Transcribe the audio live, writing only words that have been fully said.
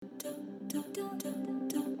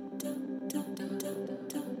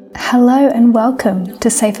Hello and welcome to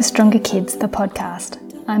Safer Stronger Kids, the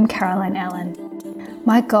podcast. I'm Caroline Allen.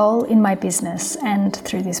 My goal in my business and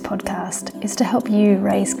through this podcast is to help you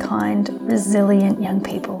raise kind, resilient young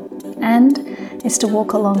people, and is to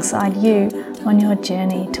walk alongside you on your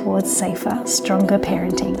journey towards safer, stronger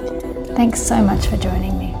parenting. Thanks so much for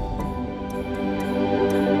joining me.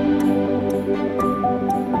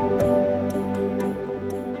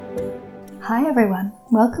 Hi everyone,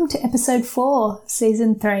 welcome to episode 4,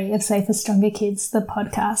 season 3 of Safer Stronger Kids, the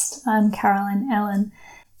podcast. I'm Caroline Allen.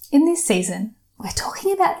 In this season, we're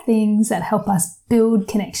talking about things that help us build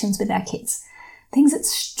connections with our kids, things that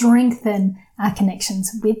strengthen our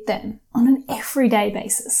connections with them on an everyday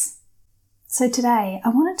basis. So today, I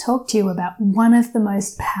want to talk to you about one of the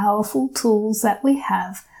most powerful tools that we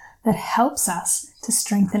have that helps us to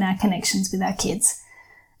strengthen our connections with our kids.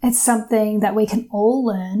 It's something that we can all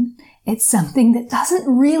learn. It's something that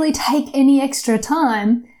doesn't really take any extra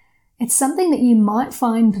time. It's something that you might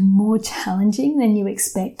find more challenging than you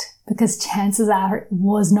expect because chances are it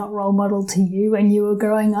was not role modeled to you when you were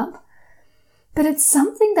growing up. But it's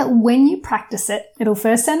something that when you practice it, it'll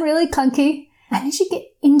first sound really clunky, and as you get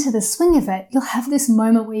into the swing of it, you'll have this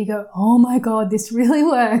moment where you go, oh my God, this really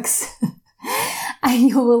works. And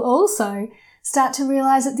you will also start to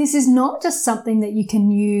realize that this is not just something that you can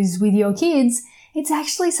use with your kids. It's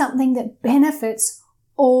actually something that benefits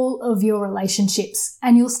all of your relationships,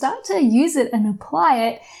 and you'll start to use it and apply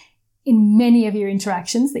it in many of your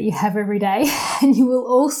interactions that you have every day. And you will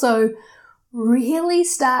also really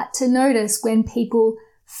start to notice when people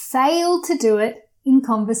fail to do it in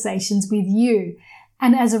conversations with you.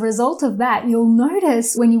 And as a result of that, you'll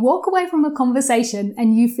notice when you walk away from a conversation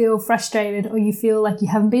and you feel frustrated or you feel like you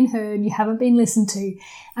haven't been heard, you haven't been listened to,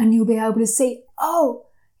 and you'll be able to see, oh,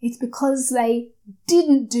 it's because they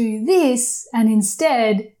didn't do this and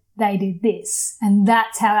instead they did this. And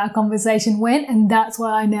that's how our conversation went, and that's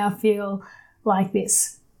why I now feel like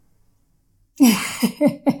this.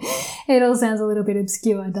 It all sounds a little bit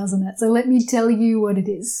obscure, doesn't it? So let me tell you what it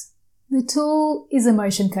is. The tool is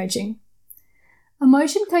emotion coaching.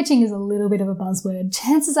 Emotion coaching is a little bit of a buzzword.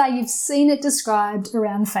 Chances are you've seen it described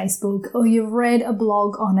around Facebook or you've read a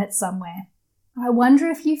blog on it somewhere. I wonder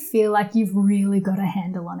if you feel like you've really got a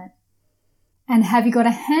handle on it. And have you got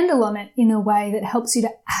a handle on it in a way that helps you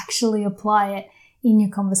to actually apply it in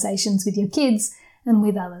your conversations with your kids and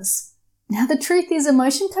with others? Now, the truth is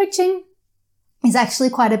emotion coaching is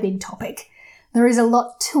actually quite a big topic. There is a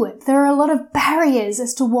lot to it. There are a lot of barriers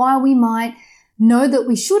as to why we might know that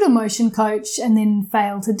we should emotion coach and then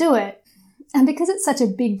fail to do it. And because it's such a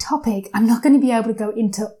big topic, I'm not going to be able to go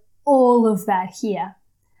into all of that here.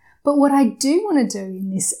 But what I do want to do in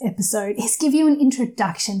this episode is give you an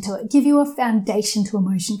introduction to it, give you a foundation to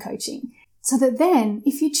emotion coaching, so that then,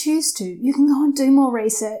 if you choose to, you can go and do more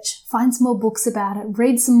research, find some more books about it,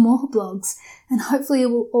 read some more blogs, and hopefully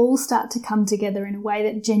it will all start to come together in a way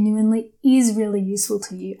that genuinely is really useful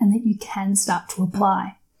to you and that you can start to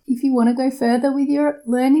apply. If you want to go further with your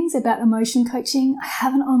learnings about emotion coaching, I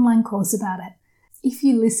have an online course about it. If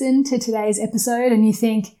you listen to today's episode and you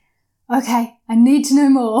think, okay, I need to know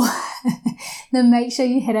more, then make sure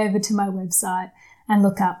you head over to my website and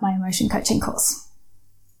look up my emotion coaching course.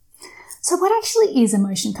 So what actually is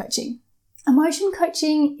emotion coaching? Emotion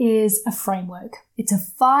coaching is a framework. It's a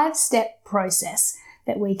 5-step process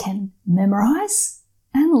that we can memorize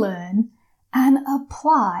and learn and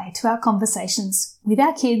apply to our conversations with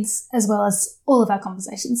our kids as well as all of our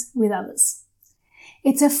conversations with others.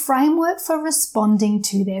 It's a framework for responding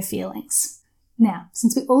to their feelings. Now,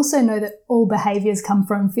 since we also know that all behaviours come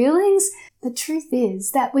from feelings, the truth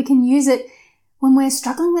is that we can use it when we're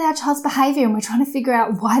struggling with our child's behaviour and we're trying to figure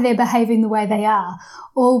out why they're behaving the way they are,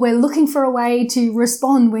 or we're looking for a way to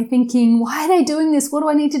respond. We're thinking, why are they doing this? What do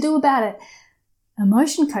I need to do about it?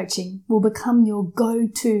 Emotion coaching will become your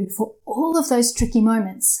go-to for all of those tricky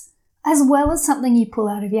moments, as well as something you pull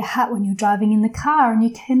out of your hat when you're driving in the car and you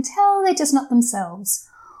can tell they're just not themselves.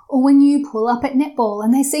 Or when you pull up at netball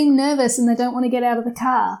and they seem nervous and they don't want to get out of the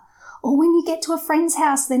car. Or when you get to a friend's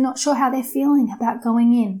house, they're not sure how they're feeling about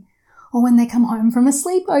going in. Or when they come home from a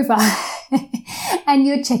sleepover and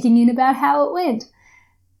you're checking in about how it went.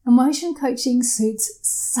 Emotion coaching suits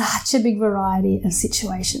such a big variety of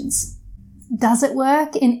situations. Does it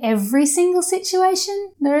work in every single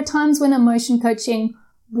situation? There are times when emotion coaching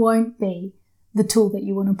won't be the tool that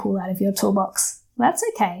you want to pull out of your toolbox. That's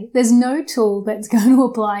okay. There's no tool that's going to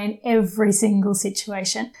apply in every single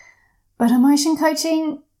situation. But emotion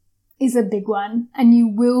coaching is a big one, and you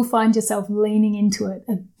will find yourself leaning into it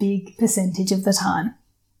a big percentage of the time.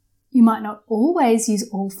 You might not always use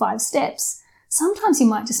all 5 steps. Sometimes you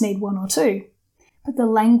might just need 1 or 2. But the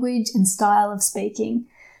language and style of speaking,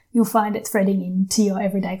 you'll find it threading into your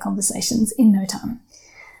everyday conversations in no time.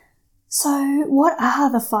 So what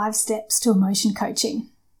are the 5 steps to emotion coaching?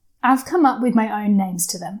 I've come up with my own names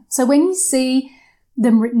to them. So when you see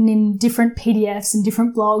them written in different PDFs and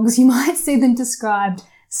different blogs, you might see them described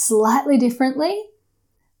slightly differently.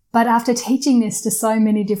 But after teaching this to so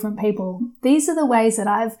many different people, these are the ways that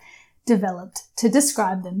I've developed to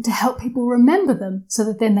describe them, to help people remember them so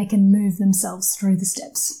that then they can move themselves through the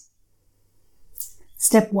steps.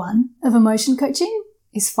 Step 1 of emotion coaching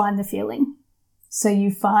is find the feeling. So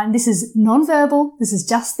you find, this is non-verbal, this is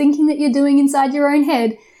just thinking that you're doing inside your own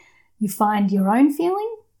head. You find your own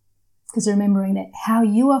feeling, because remembering that how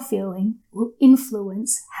you are feeling will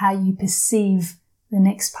influence how you perceive the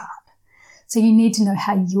next part. So you need to know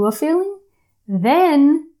how you are feeling.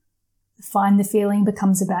 Then find the feeling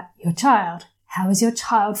becomes about your child. How is your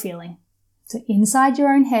child feeling? So inside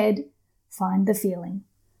your own head, find the feeling.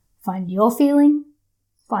 Find your feeling.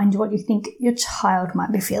 Find what you think your child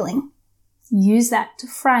might be feeling. Use that to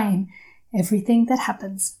frame everything that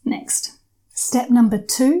happens next. Step number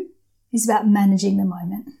 2 is about managing the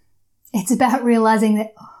moment. It's about realizing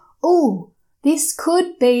that, this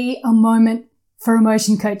could be a moment for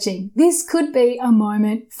emotion coaching. This could be a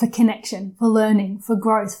moment for connection, for learning, for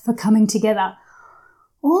growth, for coming together.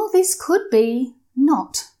 Or this could be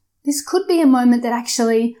not. This could be a moment that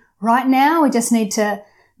actually right now we just need to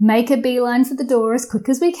make a beeline for the door as quick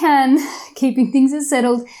as we can, keeping things as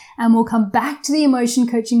settled, and we'll come back to the emotion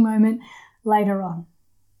coaching moment later on.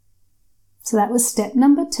 So that was step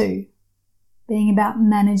number 2, being about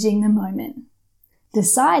managing the moment.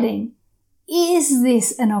 Deciding, is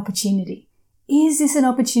this an opportunity? Is this an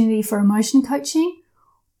opportunity for emotion coaching,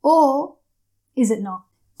 or is it not?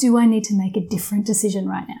 Do I need to make a different decision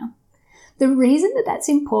right now? The reason that that's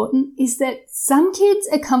important is that some kids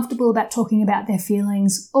are comfortable about talking about their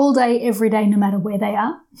feelings all day, every day, no matter where they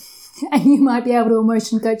are. And you might be able to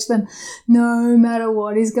emotion coach them no matter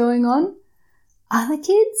what is going on. Other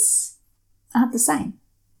kids aren't the same.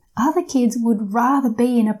 Other kids would rather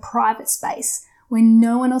be in a private space when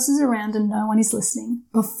no one else is around and no one is listening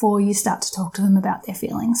before you start to talk to them about their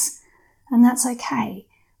feelings. And that's okay.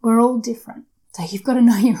 We're all different. So you've got to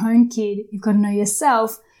know your own kid. You've got to know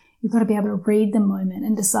yourself. You've got to be able to read the moment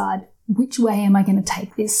and decide, which way am I going to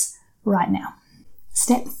take this right now?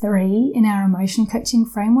 Step 3 in our emotion coaching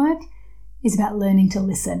framework is about learning to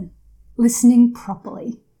listen. Listening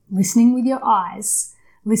properly. Listening with your eyes.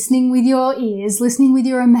 Listening with your ears. Listening with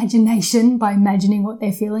your imagination by imagining what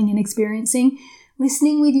they're feeling and experiencing.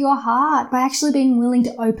 Listening with your heart by actually being willing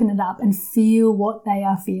to open it up and feel what they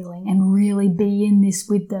are feeling and really be in this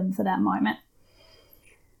with them for that moment.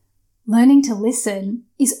 Learning to listen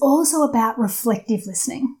is also about reflective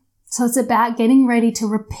listening. So it's about getting ready to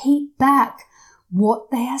repeat back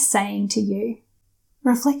what they are saying to you.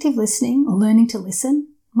 Reflective listening, or learning to listen,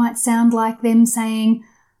 might sound like them saying,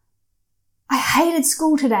 I hated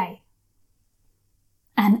school today.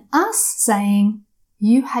 And us saying,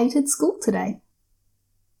 you hated school today.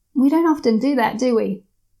 We don't often do that, do we?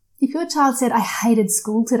 If your child said, I hated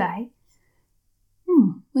school today,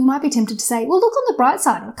 we might be tempted to say, well, look on the bright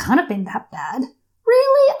side, it can't have been that bad.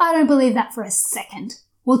 Really? I don't believe that for a second.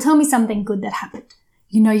 Well, tell me something good that happened.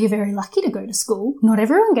 You know you're very lucky to go to school. Not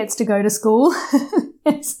everyone gets to go to school.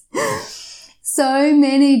 It's so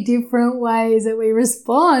many different ways that we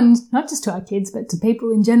respond, not just to our kids, but to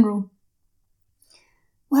people in general,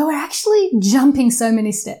 where we're actually jumping so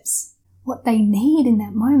many steps. What they need in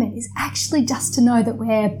that moment is actually just to know that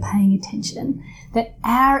we're paying attention, that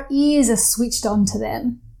our ears are switched on to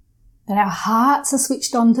them, that our hearts are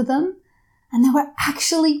switched on to them, and that we're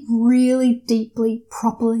actually really deeply,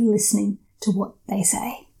 properly listening to what they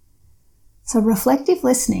say. So reflective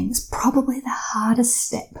listening is probably the hardest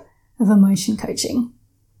step of emotion coaching,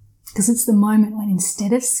 because it's the moment when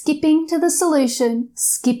instead of skipping to the solution,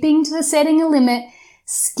 skipping to the setting a limit,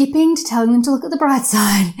 skipping to telling them to look at the bright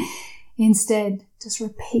side, instead, just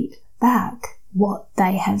repeat back what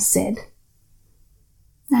they have said.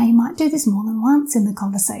 Now, you might do this more than once in the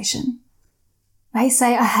conversation. They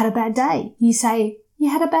say, I had a bad day. You say, you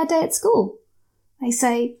had a bad day at school. They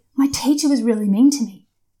say, my teacher was really mean to me.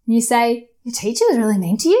 You say, your teacher was really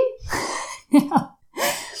mean to you? Now,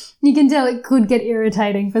 you can tell it could get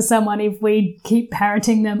irritating for someone if we keep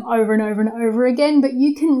parroting them over and over and over again, but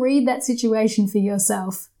you can read that situation for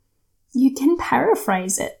yourself. You can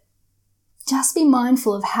paraphrase it. Just be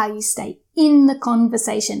mindful of how you stay in the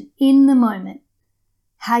conversation, in the moment,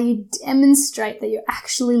 how you demonstrate that you're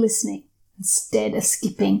actually listening instead of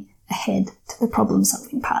skipping ahead to the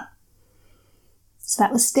problem-solving part. So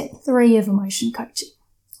that was step 3 of emotion coaching,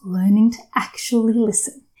 learning to actually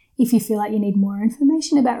listen. If you feel like you need more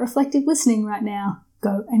information about reflective listening right now,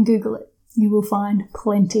 go and Google it. You will find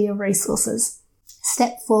plenty of resources.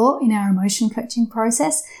 Step 4 in our emotion coaching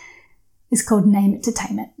process is called name it to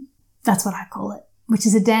tame it. That's what I call it, which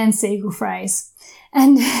is a Dan Siegel phrase.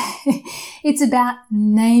 And it's about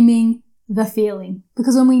naming the feeling.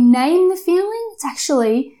 Because when we name the feeling, it's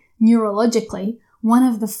actually neurologically one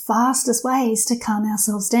of the fastest ways to calm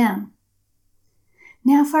ourselves down.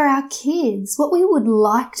 Now, for our kids, what we would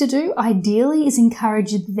like to do ideally is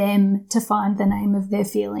encourage them to find the name of their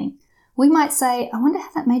feeling. We might say, I wonder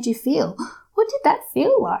how that made you feel. What did that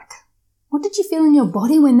feel like? What did you feel in your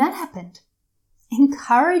body when that happened?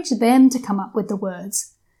 Encourage them to come up with the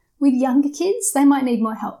words. With younger kids, they might need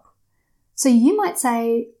more help. So you might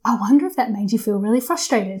say, I wonder if that made you feel really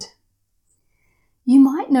frustrated. You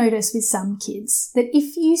might notice with some kids that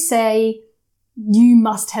if you say, you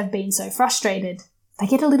must have been so frustrated, they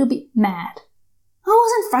get a little bit mad. I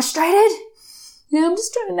wasn't frustrated. Yeah, I'm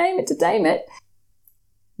just trying to name it to tame it.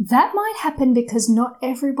 That might happen because not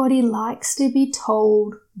everybody likes to be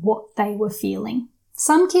told what they were feeling.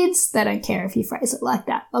 Some kids, they don't care if you phrase it like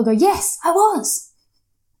that. They'll go, yes, I was.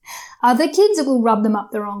 Other kids, it will rub them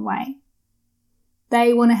up the wrong way.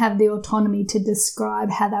 They want to have the autonomy to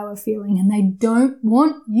describe how they were feeling and they don't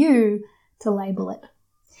want you to label it.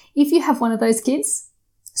 If you have one of those kids,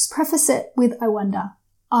 just preface it with, I wonder.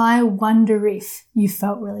 I wonder if you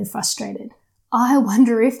felt really frustrated. I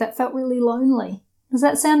wonder if that felt really lonely. Does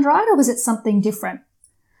that sound right, or was it something different?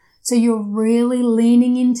 So you're really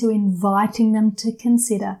leaning into inviting them to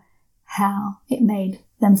consider how it made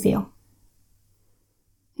them feel.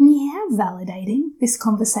 Can you hear how validating this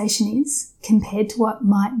conversation is compared to what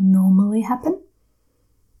might normally happen?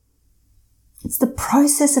 It's the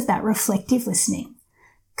process of that reflective listening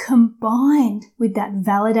combined with that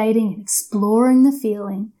validating and exploring the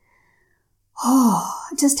feeling.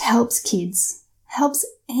 It just helps kids, helps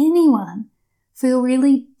anyone feel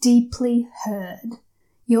really deeply heard.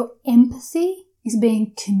 Your empathy is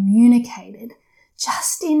being communicated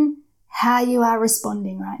just in how you are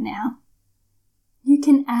responding right now. You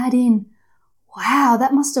can add in, wow,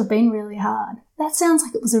 that must have been really hard. That sounds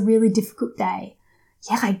like it was a really difficult day.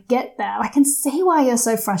 Yeah, I get that. I can see why you're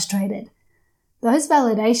so frustrated. Those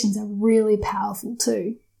validations are really powerful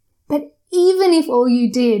too. But even if all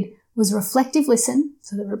you did was reflective listen,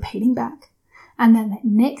 so the repeating back, and then that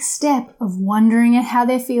next step of wondering at how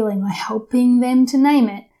they're feeling or helping them to name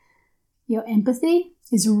it, your empathy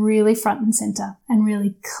is really front and center and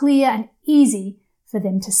really clear and easy for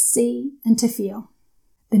them to see and to feel.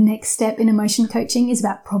 The next step in emotion coaching is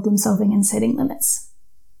about problem solving and setting limits.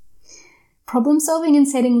 Problem solving and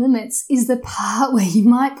setting limits is the part where you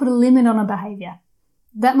might put a limit on a behavior.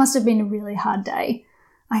 That must have been a really hard day.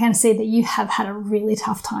 I can see that you have had a really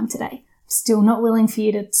tough time today. Still not willing for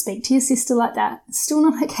you to speak to your sister like that. It's still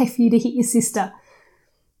not okay for you to hit your sister.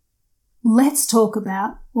 Let's talk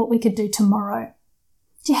about what we could do tomorrow.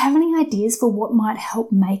 Do you have any ideas for what might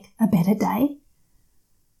help make a better day?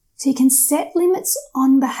 So you can set limits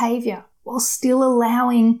on behavior while still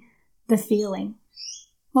allowing the feeling.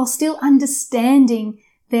 While still understanding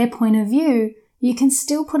their point of view, you can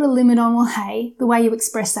still put a limit on, well, hey, the way you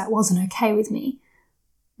expressed that wasn't okay with me.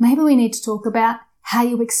 Maybe we need to talk about how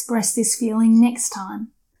you express this feeling next time.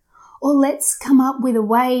 Or let's come up with a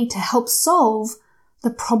way to help solve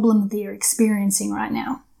the problem that you're experiencing right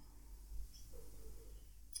now.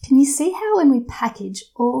 Can you see how when we package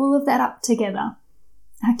all of that up together,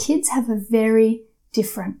 our kids have a very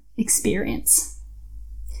different experience?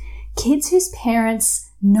 Kids whose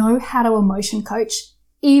parents know how to emotion coach,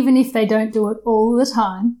 even if they don't do it all the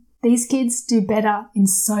time, these kids do better in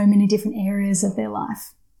so many different areas of their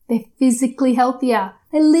life. They're physically healthier.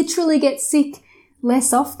 They literally get sick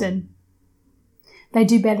less often. They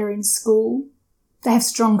do better in school. They have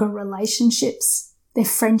stronger relationships. Their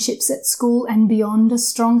friendships at school and beyond are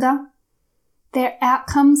stronger. Their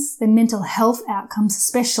outcomes, their mental health outcomes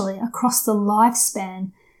especially across the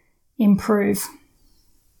lifespan, improve.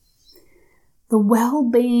 The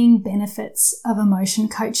well-being benefits of emotion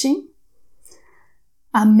coaching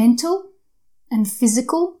are mental and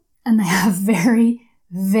physical, and they are very,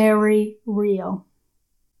 very real.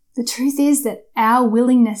 The truth is that our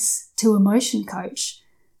willingness to emotion coach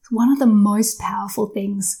is one of the most powerful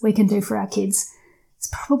things we can do for our kids. It's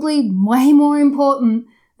probably way more important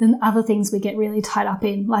than other things we get really tied up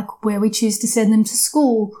in, like where we choose to send them to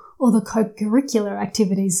school or the co-curricular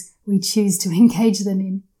activities we choose to engage them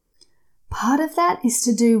in. Part of that is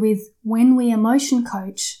to do with when we emotion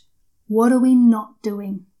coach, what are we not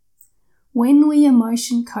doing? When we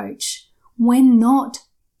emotion coach, We're not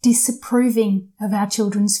disapproving of our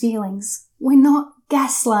children's feelings. We're not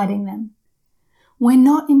gaslighting them. We're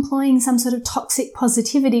not employing some sort of toxic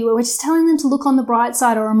positivity where we're just telling them to look on the bright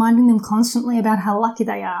side or reminding them constantly about how lucky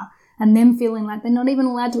they are and them feeling like they're not even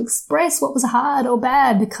allowed to express what was hard or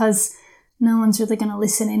bad because no one's really going to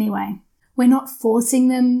listen anyway. We're not forcing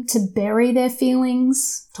them to bury their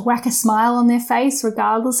feelings, to whack a smile on their face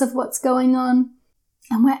regardless of what's going on.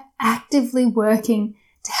 And we're actively working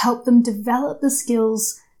to help them develop the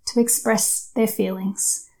skills to express their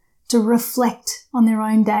feelings, to reflect on their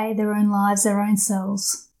own day, their own lives, their own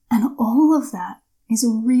selves. And all of that is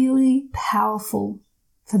really powerful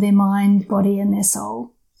for their mind, body, and their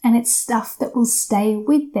soul. And it's stuff that will stay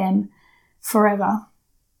with them forever.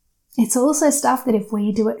 It's also stuff that if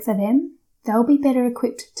we do it for them, they'll be better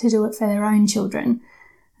equipped to do it for their own children.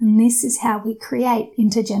 And this is how we create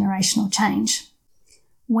intergenerational change.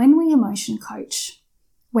 When we emotion coach,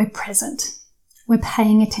 we're present. We're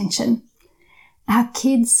paying attention. Our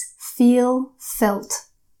kids feel felt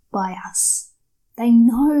by us. They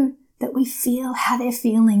know that we feel how they're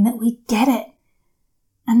feeling, that we get it,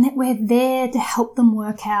 and that we're there to help them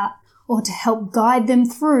work out or to help guide them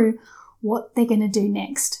through what they're going to do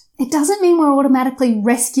next. It doesn't mean we're automatically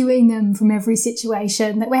rescuing them from every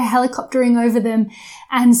situation, that we're helicoptering over them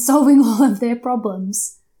and solving all of their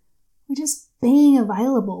problems. We're just being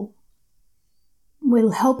available.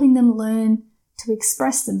 We're helping them learn to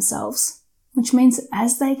express themselves, which means that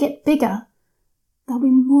as they get bigger, they'll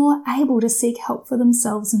be more able to seek help for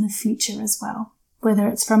themselves in the future as well, whether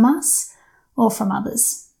it's from us or from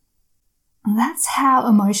others. And that's how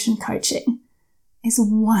emotion coaching is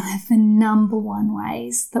one of the number one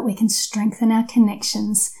ways that we can strengthen our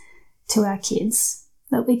connections to our kids,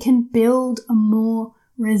 that we can build a more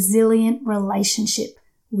resilient relationship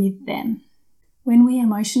with them. When we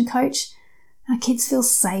emotion coach, our kids feel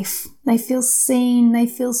safe, they feel seen, they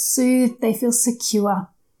feel soothed, they feel secure.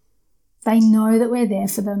 They know that we're there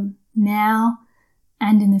for them now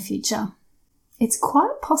and in the future. It's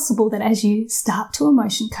quite possible that as you start to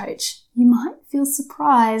emotion coach, you might feel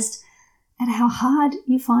surprised at how hard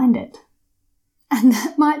you find it. And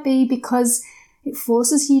that might be because it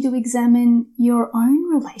forces you to examine your own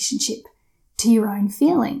relationship to your own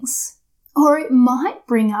feelings. Or it might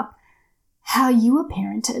bring up how you were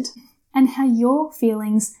parented and how your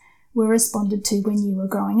feelings were responded to when you were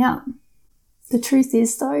growing up. The truth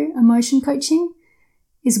is, though, emotion coaching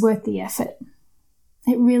is worth the effort.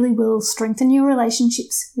 It really will strengthen your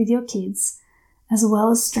relationships with your kids, as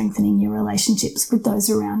well as strengthening your relationships with those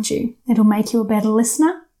around you. It'll make you a better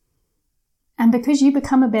listener. And because you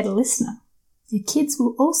become a better listener, your kids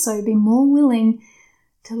will also be more willing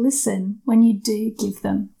to listen when you do give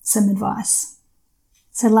them some advice.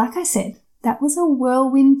 So like I said, that was a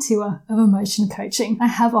whirlwind tour of emotion coaching. I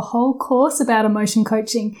have a whole course about emotion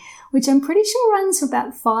coaching, which I'm pretty sure runs for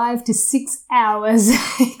about 5 to 6 hours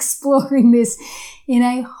exploring this in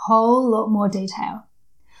a whole lot more detail.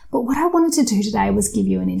 But what I wanted to do today was give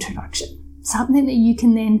you an introduction, something that you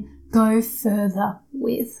can then go further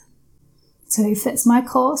with. So if that's my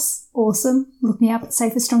course, awesome. Look me up at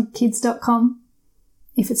saferstrongerkids.com.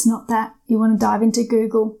 If it's not that, you want to dive into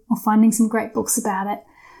Google or finding some great books about it,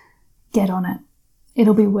 get on it.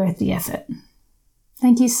 It'll be worth the effort.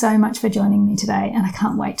 Thank you so much for joining me today, and I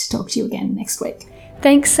can't wait to talk to you again next week.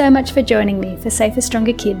 Thanks so much for joining me for Safer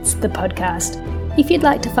Stronger Kids, the podcast. If you'd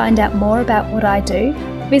like to find out more about what I do,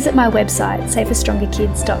 visit my website,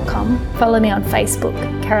 saferstrongerkids.com, follow me on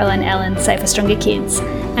Facebook, Caroline Allen, Safer Stronger Kids,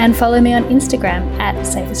 and follow me on Instagram at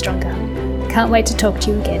Safer Stronger. Can't wait to talk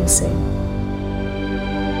to you again soon.